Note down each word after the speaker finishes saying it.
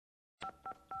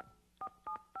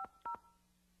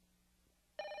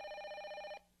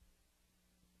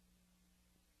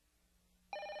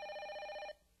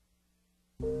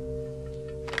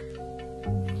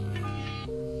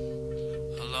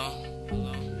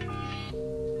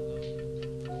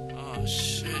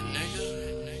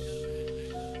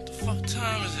fuck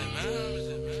time is it, man?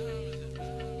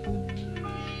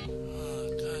 Oh,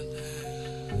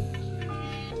 goddamn.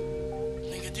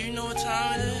 Nigga, do you know what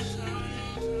time it is?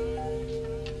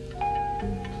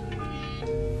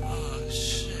 Oh,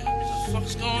 shit. What the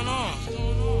fuck's going on?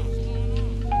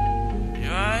 You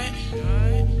alright?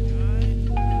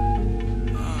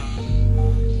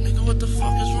 Nigga, what the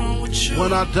fuck is wrong with you?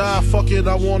 When I die, fuck it,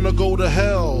 I wanna go to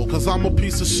hell. Cause I'm a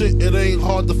piece of shit, it ain't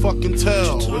hard to fucking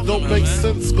tell. It don't make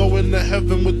sense going to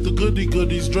heaven with the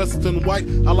goodie-goodies dressed in white.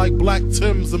 I like black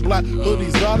Timbs and black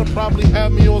hoodies. Gotta probably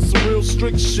have me on some real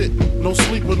strict shit. No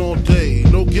sleeping all day,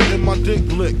 no getting my dick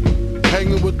licked.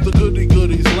 Hanging with the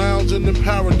goodie-goodies, lounging in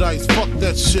paradise. Fuck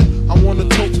that shit, I wanna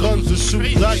tote guns and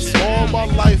shoot dice. All my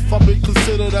life I've been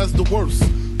considered as the worst.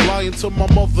 Lying to my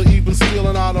mother, even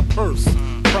stealing out her purse.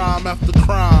 Crime after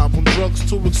crime, from drugs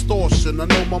to extortion. I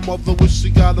know my mother wish she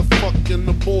got a fucking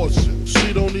abortion.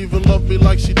 She don't even love me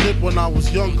like she did when I was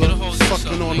younger.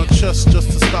 Sucking on her chest just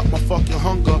to stop my fucking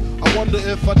hunger. I wonder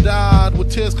if I died, would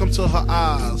tears come to her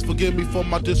eyes? Forgive me for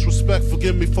my disrespect,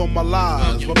 forgive me for my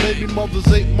lies. My baby mother's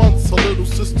 8 months, her little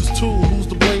sister's 2. Who's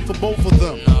to blame for both of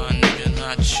them? Nah, nigga,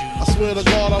 not you. I swear to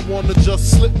God, I wanna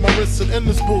just slip my wrist and end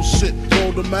this bullshit.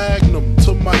 Throw the magnum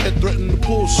to my head, threaten to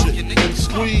pull shit and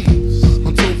squeeze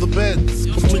until the bed's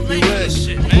completely red.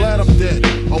 I'm glad I'm dead,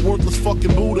 a worthless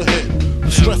fucking Buddha head.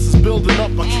 The stress is building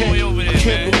up, I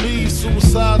can't believe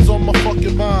suicide's on my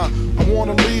fucking mind. I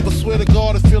wanna leave, I swear to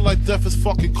God, I feel like death is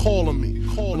fucking calling me.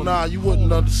 But nah, you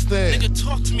wouldn't understand. Nigga,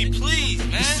 talk to me, please,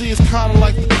 man. You see, it's kinda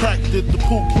like the crack did the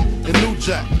Pookie and New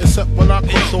Jack. Except when I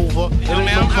cross over, it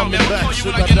ain't no coming back.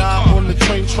 Should I die on the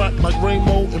train track like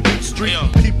Rainbow and Beat Street?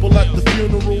 People at the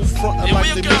funeral frontin'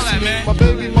 like they miss me. My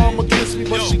baby mama kissed me,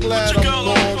 but she glad I'm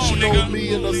gone. She know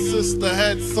me and her sister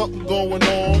had something going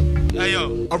on.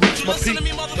 I reached my peak,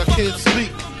 I can't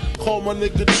speak. Call my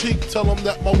nigga cheek, tell him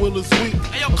that my will is weak.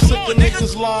 I'm sick of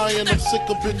niggas lying, I'm sick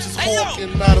of bitches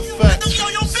hawking. Matter of fact, I'm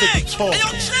sick of talking.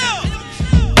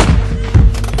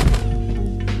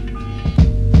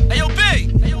 Hey yo,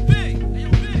 Big! Hey yo, Big! Hey yo,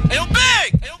 Big! Hey yo, Big!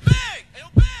 Hey yo, Big! Hey yo,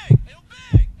 Big! Hey yo,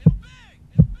 Big! Hey yo,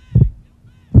 Big!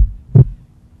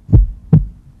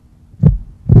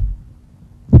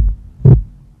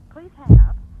 Please hang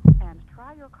up and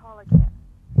try your call again.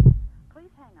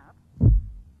 Please hang up.